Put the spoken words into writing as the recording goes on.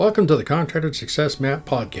Welcome to the Contractor Success Map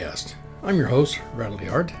podcast. I'm your host, Bradley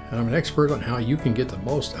Hart, and I'm an expert on how you can get the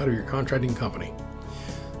most out of your contracting company.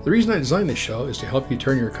 The reason I designed this show is to help you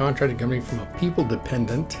turn your contracting company from a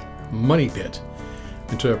people-dependent money pit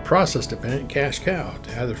into a process-dependent cash cow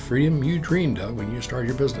to have the freedom you dreamed of when you started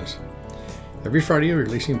your business. Every Friday, we're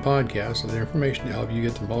releasing podcasts with information to help you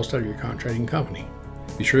get the most out of your contracting company.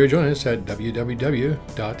 Be sure to join us at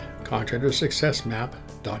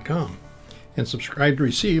www.contractorsuccessmap.com. and subscribe to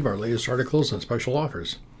receive our latest articles and special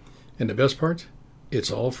offers. And the best part,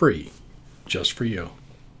 it's all free, just for you.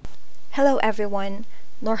 Hello everyone,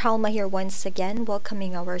 Norhalma here once again,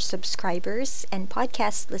 welcoming our subscribers and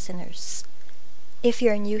podcast listeners. If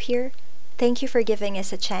you're new here, thank you for giving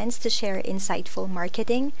us a chance to share insightful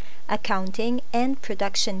marketing, accounting, and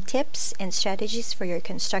production tips and strategies for your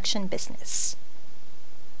construction business.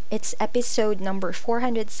 It's episode number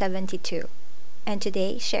 472. And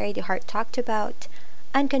today, Sherry DeHart talked about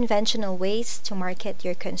unconventional ways to market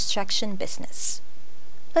your construction business.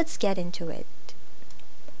 Let's get into it.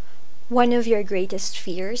 One of your greatest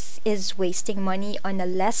fears is wasting money on a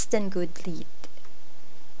less than good lead.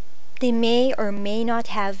 They may or may not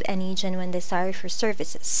have any genuine desire for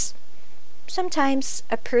services. Sometimes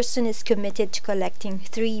a person is committed to collecting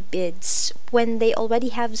 3 bids when they already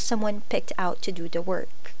have someone picked out to do the work.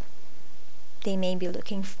 They may be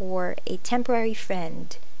looking for a temporary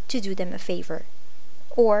friend to do them a favor.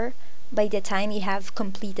 Or, by the time you have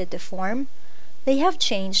completed the form, they have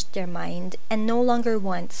changed their mind and no longer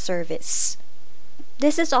want service.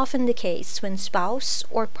 This is often the case when spouse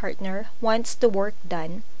or partner wants the work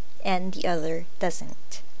done and the other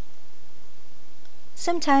doesn't.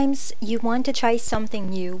 Sometimes you want to try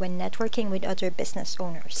something new when networking with other business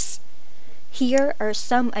owners. Here are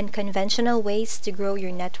some unconventional ways to grow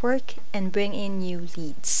your network and bring in new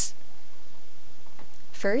leads.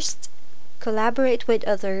 First, collaborate with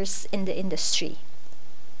others in the industry.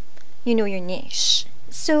 You know your niche,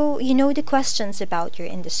 so you know the questions about your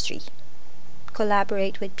industry.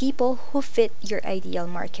 Collaborate with people who fit your ideal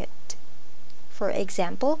market. For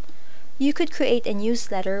example, you could create a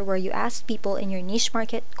newsletter where you ask people in your niche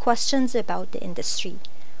market questions about the industry,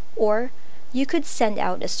 or you could send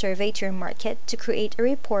out a survey to your market to create a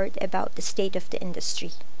report about the state of the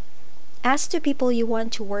industry. Ask the people you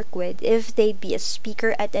want to work with if they'd be a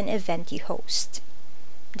speaker at an event you host.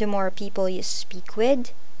 The more people you speak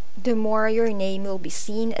with, the more your name will be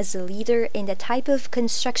seen as a leader in the type of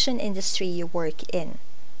construction industry you work in.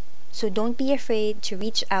 So don't be afraid to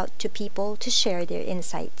reach out to people to share their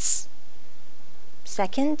insights.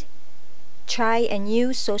 Second, try a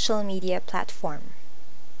new social media platform.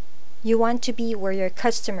 You want to be where your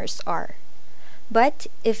customers are. But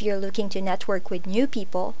if you're looking to network with new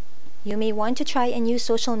people, you may want to try a new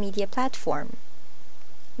social media platform.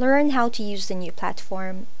 Learn how to use the new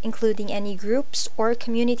platform, including any groups or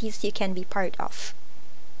communities you can be part of.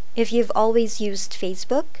 If you've always used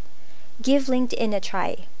Facebook, give LinkedIn a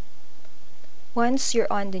try. Once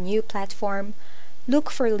you're on the new platform, look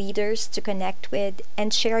for leaders to connect with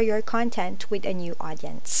and share your content with a new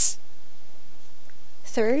audience.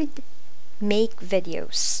 Third, make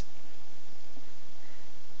videos.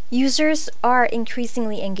 Users are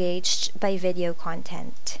increasingly engaged by video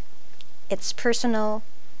content. It's personal,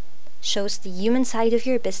 shows the human side of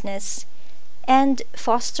your business, and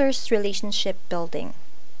fosters relationship building.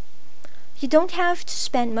 You don't have to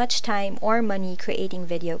spend much time or money creating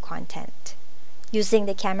video content. Using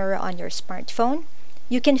the camera on your smartphone,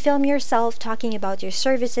 you can film yourself talking about your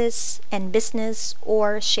services and business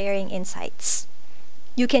or sharing insights.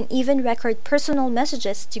 You can even record personal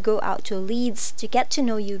messages to go out to leads to get to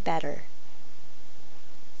know you better.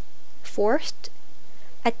 Fourth,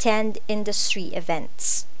 attend industry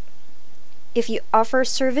events. If you offer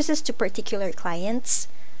services to particular clients,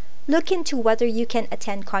 look into whether you can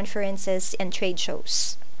attend conferences and trade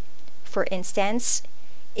shows. For instance,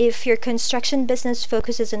 if your construction business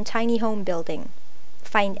focuses on tiny home building,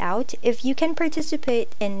 find out if you can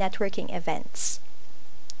participate in networking events.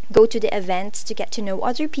 Go to the events to get to know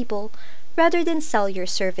other people rather than sell your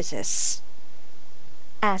services.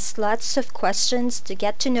 Ask lots of questions to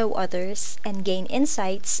get to know others and gain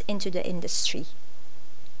insights into the industry.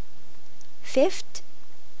 Fifth,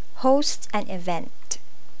 host an event.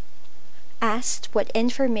 Ask what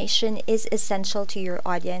information is essential to your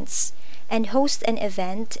audience and host an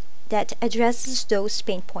event that addresses those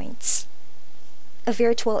pain points. A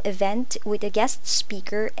virtual event with a guest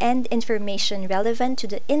speaker and information relevant to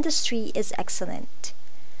the industry is excellent.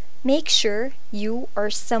 Make sure you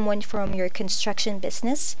or someone from your construction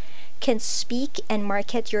business can speak and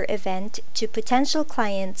market your event to potential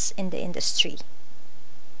clients in the industry.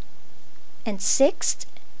 And sixth,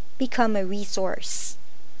 become a resource.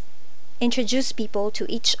 Introduce people to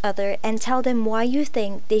each other and tell them why you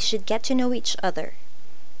think they should get to know each other.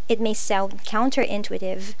 It may sound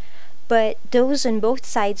counterintuitive, but those on both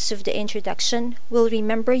sides of the introduction will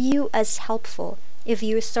remember you as helpful if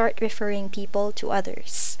you start referring people to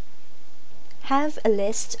others. Have a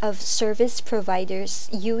list of service providers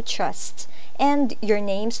you trust and your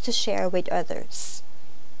names to share with others.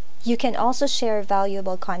 You can also share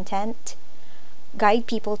valuable content, guide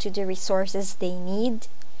people to the resources they need,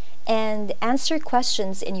 and answer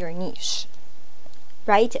questions in your niche.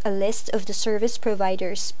 Write a list of the service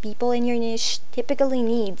providers people in your niche typically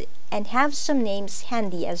need and have some names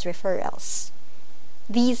handy as referrals.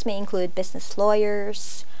 These may include business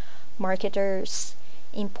lawyers, marketers,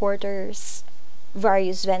 importers,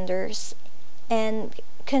 various vendors, and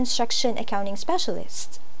construction accounting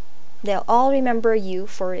specialists. They'll all remember you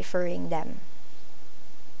for referring them.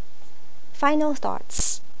 Final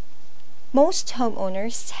thoughts. Most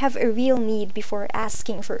homeowners have a real need before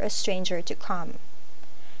asking for a stranger to come.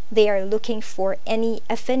 They are looking for any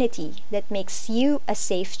affinity that makes you a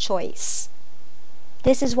safe choice.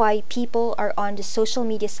 This is why people are on the social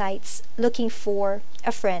media sites looking for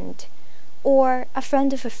a friend or a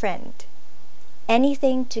friend of a friend.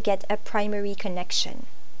 Anything to get a primary connection,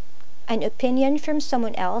 an opinion from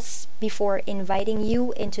someone else before inviting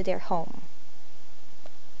you into their home.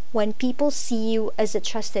 When people see you as a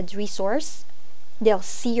trusted resource, they'll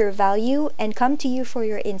see your value and come to you for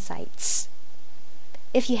your insights.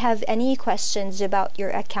 If you have any questions about your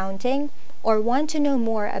accounting or want to know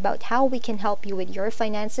more about how we can help you with your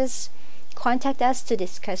finances, contact us to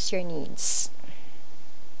discuss your needs.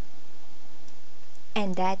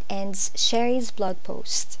 And that ends Sherry's blog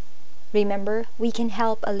post. Remember, we can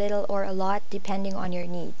help a little or a lot depending on your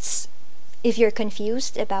needs. If you're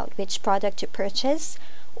confused about which product to purchase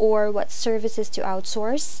or what services to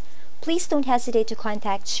outsource, please don't hesitate to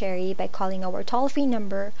contact Sherry by calling our toll-free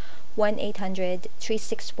number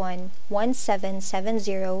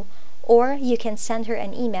 1-800-361-1770, or you can send her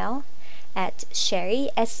an email at Sherry,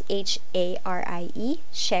 Sharie,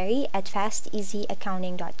 Sherry at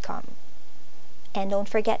fasteasyaccounting.com. And don't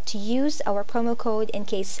forget to use our promo code in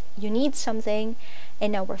case you need something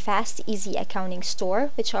in our Fast Easy Accounting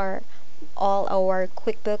store, which are all our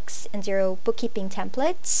QuickBooks and Xero bookkeeping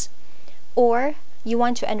templates, or you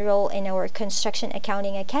want to enroll in our Construction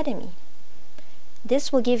Accounting Academy.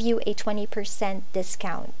 This will give you a 20%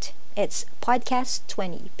 discount. It's Podcast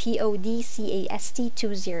 20, Podcast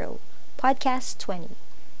 20, Podcast 20.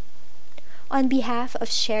 On behalf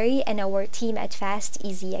of Sherry and our team at Fast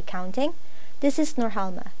Easy Accounting, this is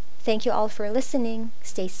Norhalma. Thank you all for listening.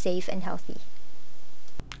 Stay safe and healthy.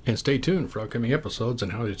 And stay tuned for upcoming episodes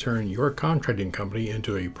on how to turn your contracting company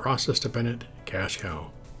into a process-dependent cash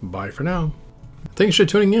cow. Bye for now. Thanks for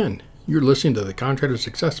tuning in. You're listening to the Contractor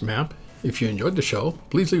Success Map. If you enjoyed the show,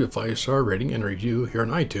 please leave a 5-star rating and review here on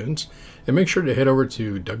iTunes, and make sure to head over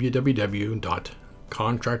to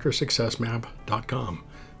www.contractorsuccessmap.com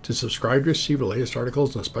to subscribe to receive the latest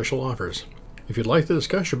articles and special offers. If you'd like to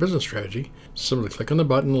discuss your business strategy, simply click on the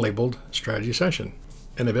button labeled Strategy Session.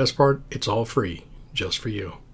 And the best part, it's all free, just for you.